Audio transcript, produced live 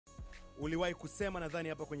uliwahi kusema nadhani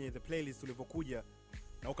hapa kwenye the playlist ulivyokuja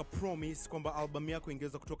na ukapromise kwamba album yako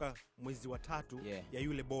ingeweza kutoka mwezi wa 3 ya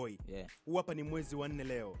Yule Boy. Huu hapa ni mwezi wa 4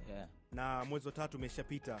 leo. Na mwezi wa 3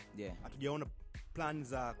 umeshapita. Hatujaona plan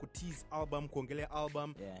za kutease album, kuongelea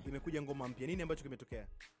album. Imekuja ngoma mpya. Nini ambacho kimetokea?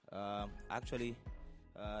 Actually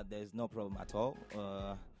there's no problem at all.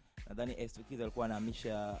 Nadhani S2Kids alikuwa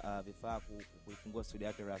anahamisha vifaa kuifungua studio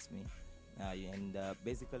yake rasmi. And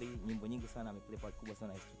basically nyimbo nyingi sana ameplay part kubwa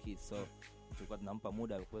sana S2Kids. So tulikuwa tunampa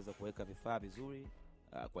muda wa kuweza kuweka vifaa vizuri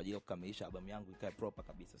kwa ajili ya kukamilisha album yangu ikae proper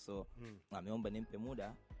kabisa. So ameomba nimpe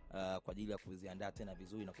muda kwa ajili ya kuziandaa tena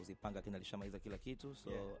vizuri na kuzipanga tena, alishamaliza kila kitu.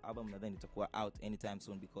 So album nadhani itakuwa out anytime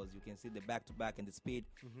soon because you can see the back to back and the speed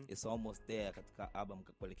is almost there katika album,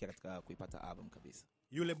 kuelekea katika kuipata album kabisa.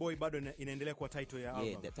 Yule Boy bado inaendelea kuwa title ya album.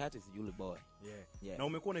 Yeah, the title is Yule Boy. Na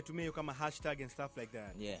umekuwa unaitumia hiyo kama hashtag and stuff like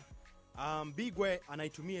that. Bigwe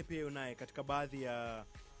anaitumia pia naye katika baadhi ya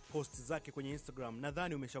posts zake kwenye Instagram.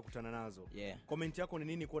 Nadhani umeshakutana nazo. Comment yako ni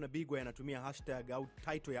nini kuona Bigwe anatumia hashtag au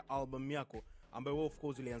title ya album yako ambayo wewe of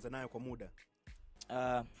course ulianza nayo kwa muda?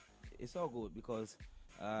 It's all good because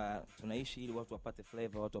tunaishi ili watu wapate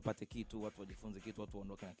flavor, watu wapate kitu, watu wajifunze kitu, watu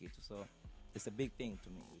waondoke na kitu. So it's a big thing to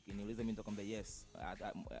me. Ukiniuliza mimi nitakwambia yes,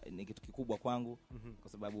 ni kitu kikubwa kwangu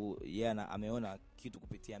kwa sababu ameona kitu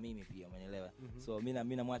kupitia mimi pia, umeelewa? So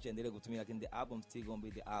mimi namwacha endelee kutumia, lakini the album still going to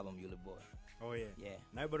be the album Yule Boy.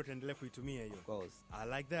 Na bado tuendelee kuitumia hiyo. Of course.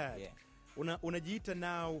 I like that. Unajiita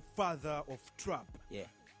now father of trap.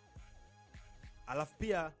 Alafu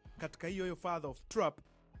pia katika hiyo father of trap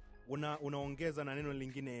unaongeza na neno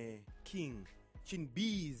lingine king. Chin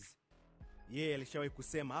Bees alishawahi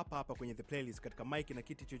kusema hapa kwenye the playlist katika mic na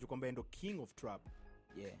kiti chocho kwamba ndo king of trap.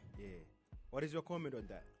 What is your comment on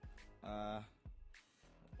that?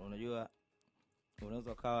 Unajua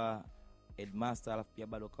unaweza kawa headmaster alafu pia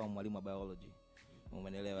bado kawa mwalimu wa biology,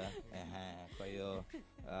 umeelewa? Kwa hiyo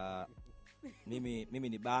mimi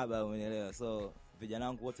ni baba, umeelewa? So vijana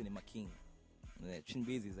wangu wote ni making. Chin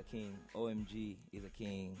Bees is a king, OMG is a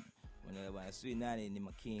king, umeelewa? Sui nani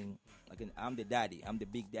ni king, lakini I'm the daddy, I'm the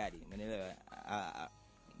big daddy, umeelewa?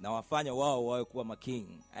 Na wafanya wao wawe kuwa king.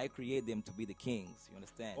 I create them to be the kings, you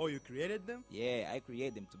understand? Oh, you created them? Yeah, I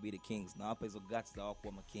create them to be the kings. Na wapa hizo guts za wao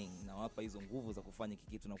kuwa king, na wapa hizo nguvu za kufanya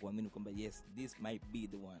kitu na kuamini kwamba yes, this might be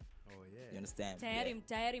the one. You understand?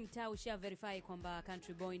 Tayari mtaa usha verify kwamba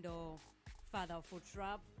Country Boy ndo father of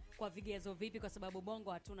trap. Kwa vigezo vipi? Kwa sababu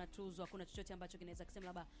Bongo hatuna tuzo, hakuna chochote ambacho kinaweza kusema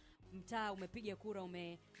labda mtaa umepiga kura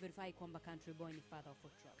umeverify kwamba Country Boy ni father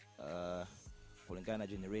of trap. Kulingana na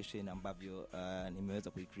generation ambavyo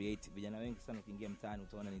nimeweza kuicreate, vijana wengi sana ukiingia mtaani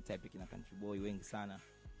utaona ni type kina Country Boy wengi sana.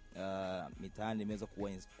 Mitaani nimeweza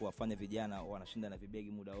kuwafanya vijana wanashinda na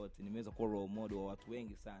vibegi muda wote. Nimeweza kuwa role model wa watu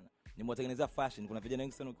wengi sana. Nimewatengeneza fashion. Kuna vijana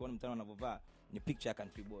wengi sana ukiona mtaani wanavovaa ni picture ya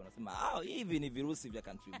Country Boy, unasema hivi ni virusi vya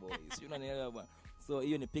Country Boy. Sio, unanielewa bwana? So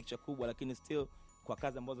hiyo ni picture kubwa, lakini still kwa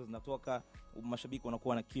kazi ambazo zinatoka mashabiki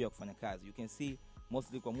wanakuwa na kiu ya kufanya kazi. You can see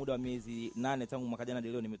mostly kwa muda wa miezi 8 tangu mwaka jana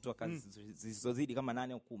leo nimetoa kazi zisizozidi kama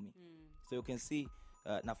 8 au 10. So you can see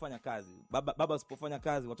nafanya kazi. Baba usipofanya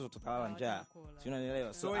kazi watoto tutalala njaa. Sio,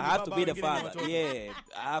 unanielewa? So I have to be the father. I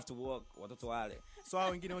have to work, watoto wale. So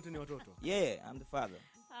hao wengine wote ni watoto? I'm the father.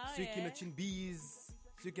 Siki na Chin Bees,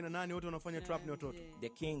 Siki na nani wote wanafanya trap ni watoto? The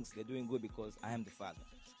kings, they're doing good because I am the father.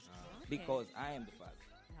 Because I am the father.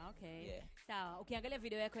 Sawa, ukiangalia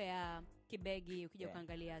video yako ya Kibegi, ukija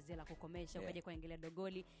ukaangalia Zela kukomesha, ukaja kuangalia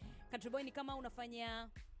Dogoli, Country Boy ni kama unafanya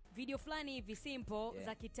video fulani hivi simple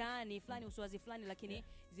za kitaani fulani, uswazi fulani, lakini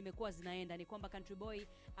zimekuwa zinaenda. Ni kwamba Country Boy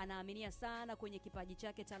anaaminia sana kwenye kipaji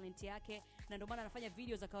chake, talent yake, na ndio maana anafanya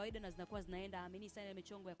video za kawaida na zinakuwa zinaenda. Aamini sana na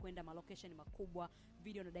michongo ya kwenda ma location makubwa,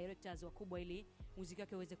 video na directors wakubwa ili muziki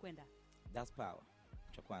wake uweze kwenda. That's power.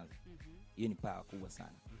 Cha kwanza hiyo ni power kubwa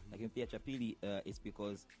sana. Lakini pia cha pili is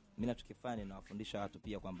because mimi nachokifanya na wafundisha watu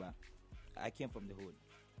pia kwamba I came from the hood.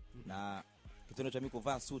 Na kitendo cha mimi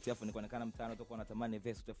kuvaa suit afu nikaonekana mtaani utakuwa natamani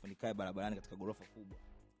vest afu nikae barabarani katika gorofa kubwa.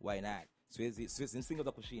 Why not? Siwezi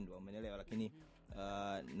nisingeweza kushindwa, umeelewa? Lakini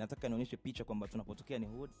nataka nionyeshe picha kwamba tunapotokea ni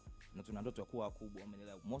hood na tuna ndoto ya kuwa wakubwa,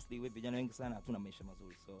 umeelewa? Mostly we vijana wengi sana hatuna maisha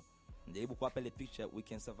mazuri. So najaribu kuwapa ile picture we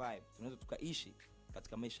can survive. Tunaweza tukaishi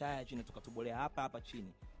katika maisha haya chini tukatubolea hapa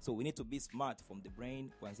chini. So we need to be smart from the brain,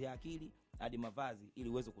 kuanzia akili hadi mavazi ili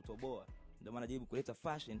uweze kutoboa. Ndio maana najaribu kuleta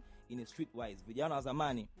fashion in a streetwise. Vijana wa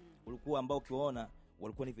zamani walikuwa ambao ukiwaona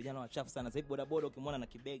walikuwa ni vijana wachafu sana. Sasa hivi bodaboda ukimwona na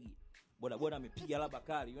kibegi, bodaboda amepiga laba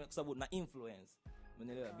kali kwa sababu na influence.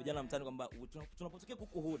 Umeelewa? Vijana mtaani kwamba tunapotokea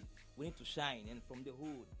kuku hood, we need to shine, and from the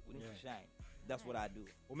hood we need to shine. That's what I do.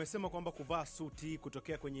 Umesema kwamba kuvaa suti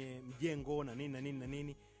kutokea kwenye mjengo na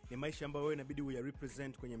nini ni maisha ambayo wewe inabidi uya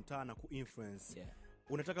represent kwenye mtaa na kuinfluence.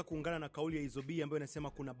 unataka kuungana na kauli ya Izobi ambayo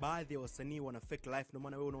inasema kuna baadhi ya wasanii wana fake life, ndio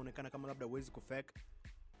maana wewe unaonekana kama labda huwezi kufake?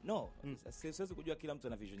 No, siwezi kujua kila mtu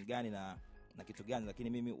ana vision gani na kitu gani, lakini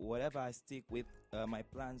mimi whatever I stick with my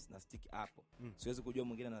plans na stick hapo. Siwezi kujua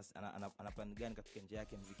mwingine ana plan gani katika njia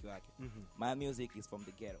yake muziki wake. My music is from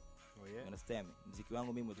the ghetto. Oh yeah. You understand me? Muziki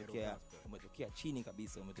wangu mimi umetokea chini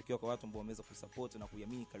kabisa, umetokea kwa watu ambao wameweza kusupport na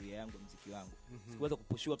kuiamini career yangu, muziki wangu. Sikuweza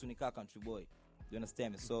kupushiwa tu nikaa country boy. You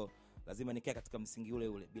understand me? So lazima nikae katika msingi ule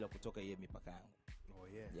ule bila kutoka ile mipaka yangu. Oh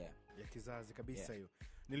yeah. Yeah. Ya kizazi kabisa hiyo.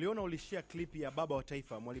 Niliona ulishare clip ya baba wa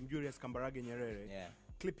taifa Mwalimu Julius Kambarage Nyerere. Yeah.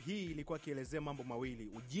 Clip hii ilikuwa kielezea mambo mawili,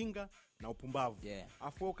 ujinga na upumbavu. Yeah.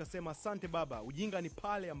 Afu ukasema asante baba, ujinga ni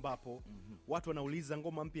pale ambapo watu wanauliza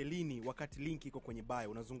ngoma mpya lini wakati link iko kwenye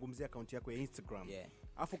bio. Unazungumzia account yako ya Instagram. Yeah.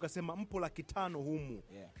 Afu ukasema mpo 500 humu.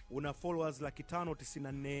 Yeah. Una followers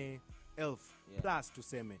 594,000 plus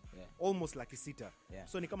tuseme. Yeah. Almost 600,000. Yeah.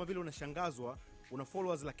 So ni kama vile unashangazwa una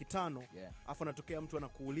followers 500,000. Yeah. Afu anatokea mtu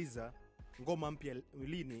anakuuliza ngoma mpya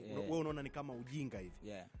lini. Yeah. Wewe unaona ni kama ujinga hivi.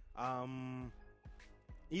 Yeah.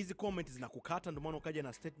 Hizi comments zinakukata ndio maana ukaja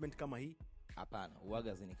na statement kama hii? Hapana,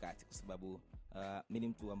 uaga zinikati kwa sababu mimi ni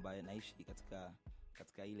mtu ambaye naishi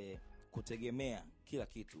katika ile kutegemea kila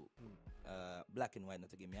kitu black and white,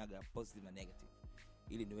 nategemeaga positive na negative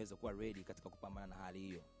ili niweze kuwa ready katika kupambana na hali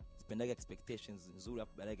hiyo. Sipendaga expectations nzuri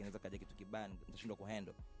hapo baadaye inaweza kaja kitu kibaya nitashindwa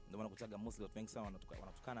kuhandle. Ndio maana kutaga mostly watu wengi sana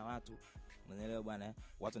wanatukana watu. Unaelewa bwana,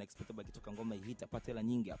 watu na expect baki toka ngoma ihita apate hela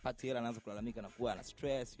nyingi, apate hela anaanza kulalamika na kuwa na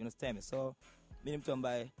stress, you understand me? So mimi ni mtu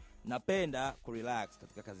ambaye napenda kurelax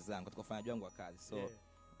katika kazi zangu, katika ufanyaji wangu wa kazi. So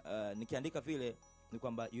nikiandika vile ni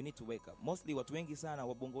kwamba you need to wake up. Mostly watu wengi sana,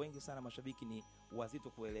 wabongo wengi sana, mashabiki ni wazito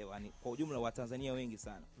kuelewa. Ni kwa ujumla wa Tanzania wengi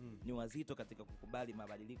sana ni wazito katika kukubali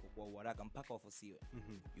mabadiliko kwa haraka mpaka wafosiwe.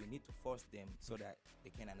 You need to force them so that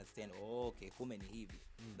they can understand, oh, okay, kumbe ni hivi.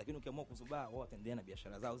 Lakini ukiamua kuzubaa, wao wataendelea na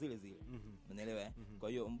biashara zao zile zile. Unaelewa? Kwa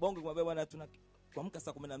hiyo mbongo kumwambia bwana tuna kuamka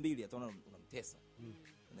saa 12 ataona unamtesa.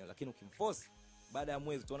 Lakini ukimforce baada ya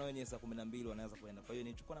mwezi tunaona wenyewe saa 12 wanaanza kuenda. Kwa hiyo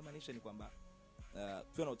nilichokuwa na maanisha ni kwamba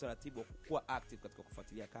tuwe na utaratibu wa kuwa active katika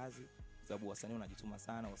kufuatilia kazi, sababu wasanii wanajituma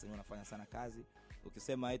sana, wasanii wanafanya sana kazi.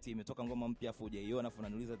 Ukisema eti imetoka ngoma mpya afu hujaiona afu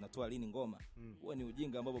unaniuliza tunatoa lini ngoma, huo ni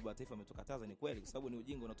ujinga ambao baba taifa ametukataza. Ni kweli, kwa sababu ni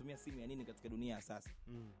ujinga. Unatumia simu ya nini katika dunia ya sasa?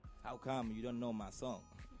 How come you don't know my song?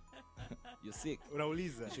 You're sick.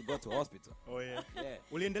 Unauliza. You should go to hospital. Oh yeah.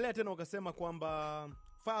 Uliendelea tena ukasema kwamba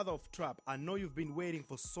father of trap, I know you've been waiting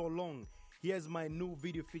for so long. Here's my new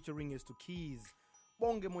video featuring is to Keys.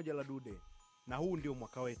 Bonge moja la dude. Na huu ndio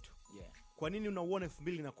mwaka wetu. Yeah. Kwa nini unauona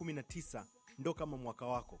 2019 ndo kama mwaka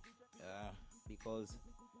wako? Because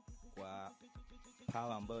kwa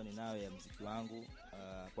power ambayo ninayo ya muziki wangu,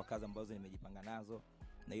 kwa kazi ambazo nimejipanga nazo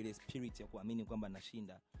na ile spirit ya kuamini kwamba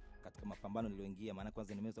nashinda katika mapambano nilioingia. Maana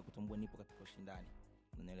kwanza nimeweza kutambua nipo katika ushindani.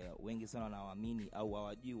 Unaelewa? Wengi sana wanaamini au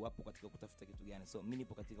hawajui wapo katika kutafuta kitu gani. So mimi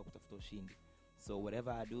nipo katika kutafuta ushindi. So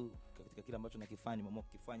whatever I do, katika kila ambacho nakifanya nimeamua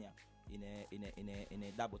kukifanya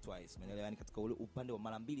in double twice. Umeelewa? Yani katika ule upande wa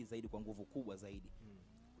mara mbili zaidi, kwa nguvu kubwa zaidi.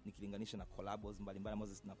 Nikilinganisha na collabs mbalimbali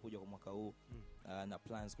ambazo zinakuja kwa mwaka huu, na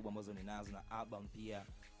plans kubwa ambazo ninazo na album pia.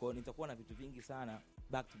 Kwa hiyo nitakuwa na vitu vingi sana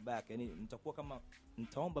back to back. Yani nitakuwa kama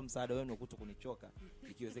nitaomba msaada wenu kuto kunichoka.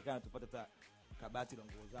 Ikiwezekana tupate hata kabati la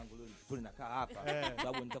nguo zangu leo tulinakaa hapa,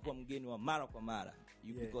 sababu nitakuwa mgeni wa mara kwa mara.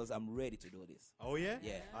 Because I'm ready to do this. Oh yeah?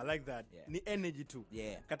 Yeah. I like that. Yeah. Ni energy tu.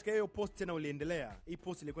 Yeah. Katika hiyo post tena uliendelea. Hii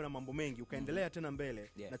post ilikuwa na mambo mengi. Ukaendelea tena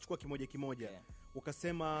mbele. Yeah. Nachukua kimoja kimoja. Yeah.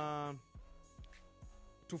 Ukasema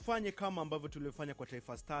tufanye kama ambavyo tulifanya kwa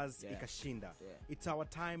Taifa Stars, ikashinda. Yeah. It's our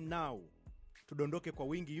time now. Tudondoke kwa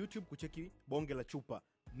wingi YouTube kucheki bonge la chupa.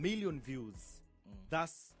 Million views.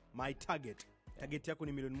 That's my target. Target yako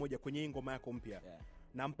ni 1,000,000 kwenye ngoma yako mpya.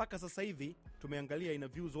 Na mpaka sasa hivi tumeangalia ina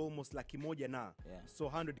views almost 100,000 na so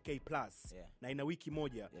 100k plus. Na ina wiki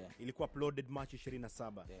moja ilikuwa uploaded March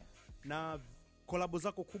 27. Na collab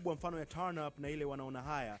zako kubwa mfano ya Turn Up na ile wanaona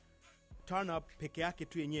haya, Turn Up peke yake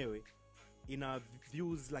tu yenyewe ina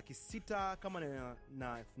views 600 kama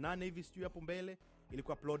na 8 hivi sijui hapo mbele.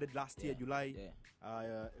 Ilikuwa uploaded last year July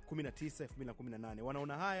 19 2018.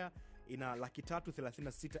 Wanaona haya ina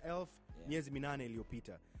 336,000 miezi 8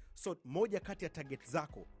 iliyopita. So moja kati ya target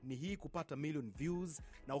zako ni hii, kupata million views.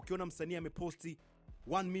 Na ukiona msanii ameposti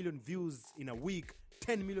 1 million views in a week,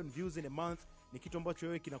 10 million views in a month, ni kitu ambacho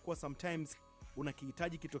wewe kinakuwa sometimes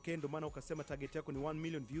unakihitaji kitokee. Ndio maana ukasema target yako ni 1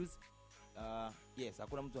 million views. Yes,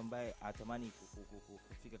 hakuna mtu ambaye atamani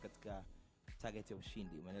kufika katika target ya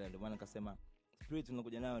ushindi. Umeelewa? Ndio maana nikasema spirit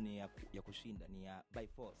tunakuja nayo ni ya kushinda, ni ya by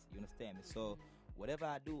force. You understand me? So whatever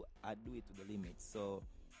I do it to the limit. So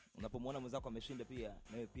unapomwona mwenzako ameshinda pia,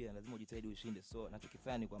 na wewe pia lazima ujitahidi ushinde. So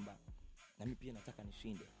nachokifanya ni kwamba na mimi pia nataka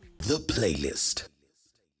nishinde. The Playlist.